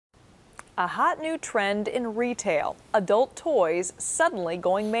A hot new trend in retail, adult toys suddenly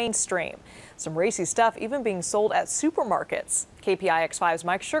going mainstream. Some racy stuff even being sold at supermarkets. KPIX5's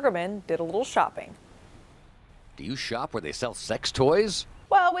Mike Sugerman did a little shopping. Do you shop where they sell sex toys?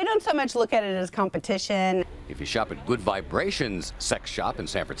 Well, we don't so much look at it as competition. If you shop at Good Vibrations sex shop in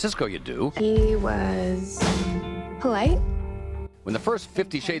San Francisco, you do. He was polite. When the first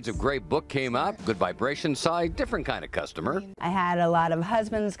 50 Shades of Grey book came out, Good Vibrations saw a different kind of customer. I had a lot of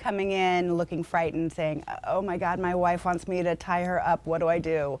husbands coming in looking frightened, saying, "Oh my God, my wife wants me to tie her up. What do I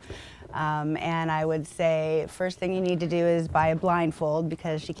do?" And I would say, first thing you need to do is buy a blindfold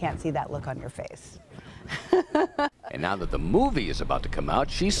because she can't see that look on your face. And now that the movie is about to come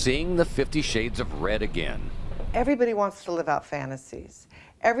out, she's seeing the 50 Shades of Red again. Everybody wants to live out fantasies.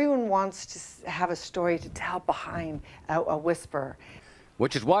 Everyone wants to have a story to tell behind a whisper.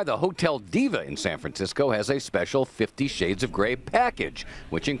 Which is why the Hotel Diva in San Francisco has a special 50 Shades of Grey package,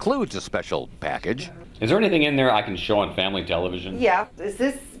 which includes a special package. Is there anything in there I can show on family television? Yeah, is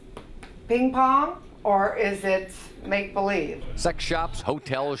this ping pong or is it make-believe? Sex shops,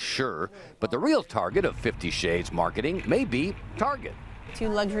 hotels, sure, but the real target of 50 Shades marketing may be Target. 2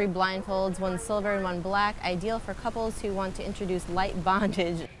 luxury blindfolds, one silver and one black, ideal for couples who want to introduce light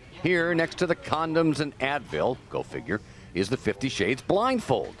bondage. Here, next to the condoms and Advil, go figure, is the 50 Shades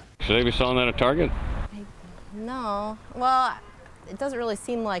blindfold. Should they be selling that at Target? No. Well, it doesn't really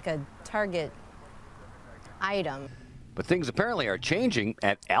seem like a Target item. But things apparently are changing.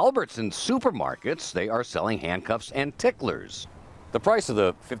 At Albertsons supermarkets, they are selling handcuffs and ticklers. The price of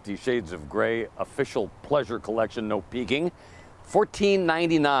the 50 Shades of Grey official pleasure collection, no peeking,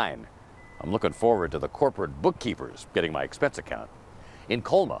 $14.99. I'm looking forward to the corporate bookkeepers getting my expense account. In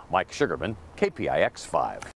Colma, Mike Sugerman, KPIX 5.